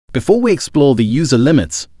Before we explore the user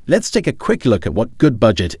limits, let's take a quick look at what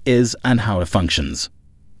Goodbudget is and how it functions.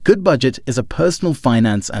 Goodbudget is a personal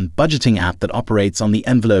finance and budgeting app that operates on the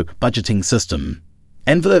envelope budgeting system.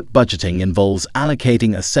 Envelope budgeting involves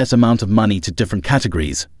allocating a set amount of money to different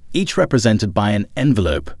categories, each represented by an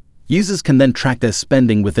envelope. Users can then track their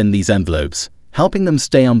spending within these envelopes, helping them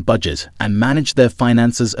stay on budget and manage their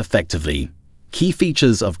finances effectively. Key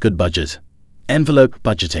features of Goodbudget: envelope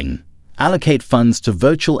budgeting. Allocate funds to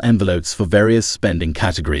virtual envelopes for various spending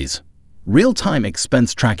categories. Real-time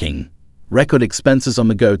expense tracking. Record expenses on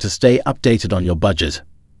the go to stay updated on your budget.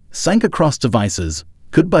 Sync across devices.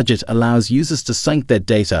 Goodbudget allows users to sync their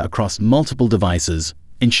data across multiple devices,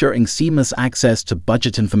 ensuring seamless access to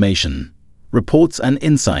budget information. Reports and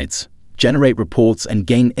insights. Generate reports and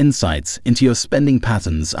gain insights into your spending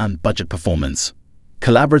patterns and budget performance.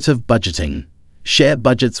 Collaborative budgeting. Share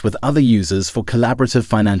budgets with other users for collaborative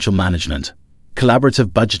financial management. Collaborative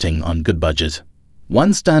budgeting on Goodbudget.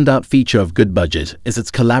 One standout feature of Goodbudget is its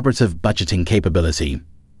collaborative budgeting capability.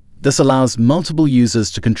 This allows multiple users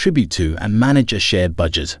to contribute to and manage a shared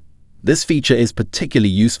budget. This feature is particularly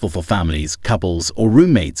useful for families, couples, or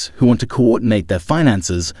roommates who want to coordinate their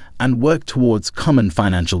finances and work towards common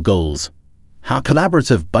financial goals. How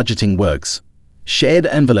collaborative budgeting works. Shared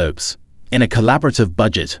envelopes. In a collaborative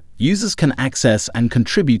budget, users can access and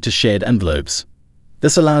contribute to shared envelopes.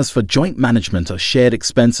 This allows for joint management of shared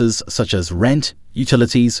expenses such as rent,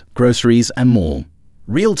 utilities, groceries, and more.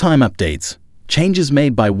 Real-time updates. Changes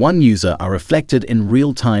made by one user are reflected in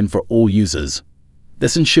real time for all users.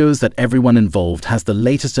 This ensures that everyone involved has the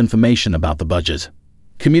latest information about the budget.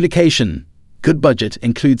 Communication. Goodbudget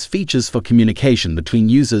includes features for communication between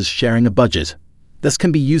users sharing a budget. This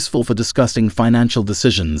can be useful for discussing financial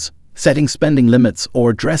decisions, setting spending limits,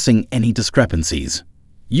 or addressing any discrepancies.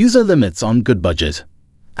 User limits on Goodbudget.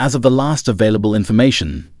 As of the last available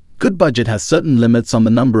information, Goodbudget has certain limits on the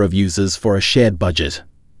number of users for a shared budget.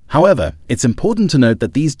 However, it's important to note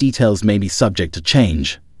that these details may be subject to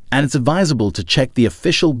change, and it's advisable to check the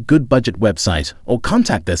official Goodbudget website or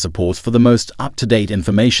contact their support for the most up-to-date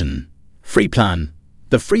information. Free plan.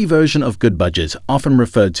 The free version of Goodbudget, often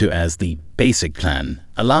referred to as the basic plan,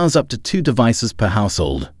 allows up to 2 devices per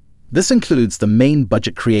household. This includes the main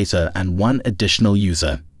budget creator and 1 additional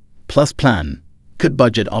user. Plus plan.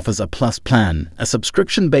 Goodbudget offers a Plus plan, a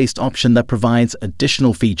subscription-based option that provides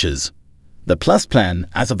additional features. The Plus plan,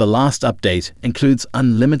 as of the last update, includes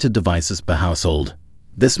unlimited devices per household.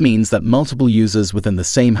 This means that multiple users within the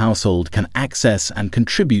same household can access and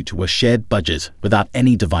contribute to a shared budget without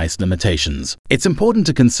any device limitations. It's important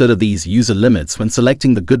to consider these user limits when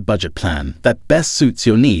selecting the Goodbudget plan that best suits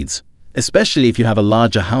your needs, especially if you have a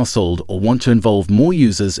larger household or want to involve more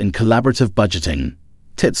users in collaborative budgeting.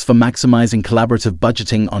 Tips for maximizing collaborative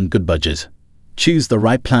budgeting on Goodbudget. Choose the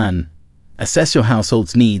right plan. Assess your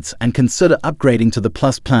household's needs and consider upgrading to the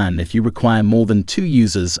Plus plan if you require more than 2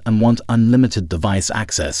 users and want unlimited device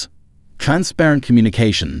access. Transparent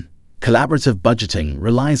communication. Collaborative budgeting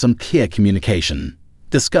relies on clear communication.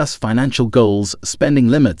 Discuss financial goals, spending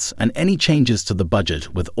limits, and any changes to the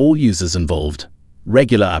budget with all users involved.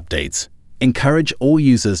 Regular updates. Encourage all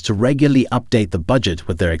users to regularly update the budget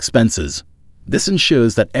with their expenses. This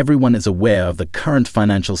ensures that everyone is aware of the current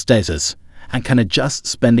financial status and can adjust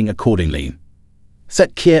spending accordingly.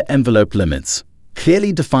 Set clear envelope limits.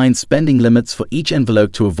 Clearly define spending limits for each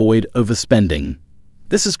envelope to avoid overspending.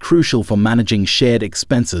 This is crucial for managing shared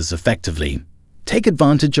expenses effectively. Take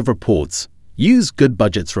advantage of reports. Use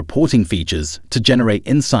Goodbudget's reporting features to generate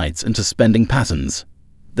insights into spending patterns.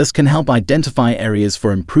 This can help identify areas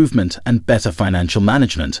for improvement and better financial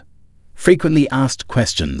management. Frequently asked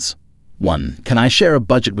questions. 1. Can I share a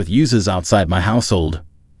budget with users outside my household?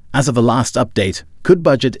 As of the last update,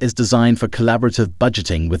 Goodbudget is designed for collaborative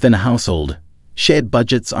budgeting within a household. Shared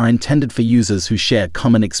budgets are intended for users who share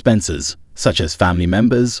common expenses, such as family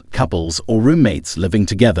members, couples, or roommates living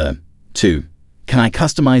together. 2. Can I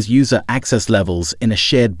customize user access levels in a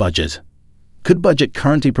shared budget? Goodbudget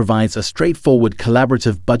currently provides a straightforward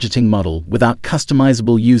collaborative budgeting model without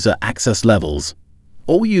customizable user access levels.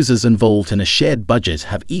 All users involved in a shared budget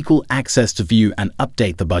have equal access to view and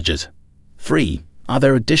update the budget. 3. Are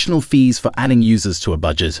there additional fees for adding users to a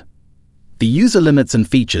budget? The user limits and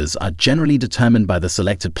features are generally determined by the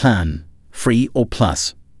selected plan, free or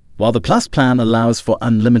plus. While the Plus plan allows for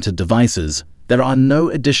unlimited devices, there are no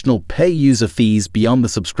additional pay-user fees beyond the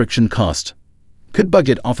subscription cost.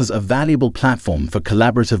 Goodbudget offers a valuable platform for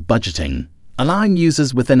collaborative budgeting, allowing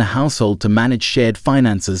users within a household to manage shared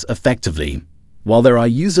finances effectively. While there are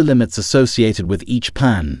user limits associated with each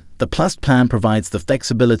plan, the Plus plan provides the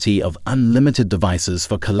flexibility of unlimited devices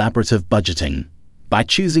for collaborative budgeting. By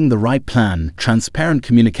choosing the right plan, transparent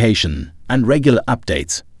communication, and regular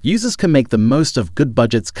updates, users can make the most of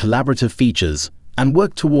Goodbudget's collaborative features and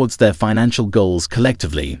work towards their financial goals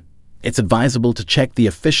collectively. It's advisable to check the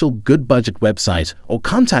official Goodbudget website or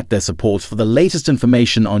contact their support for the latest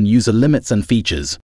information on user limits and features.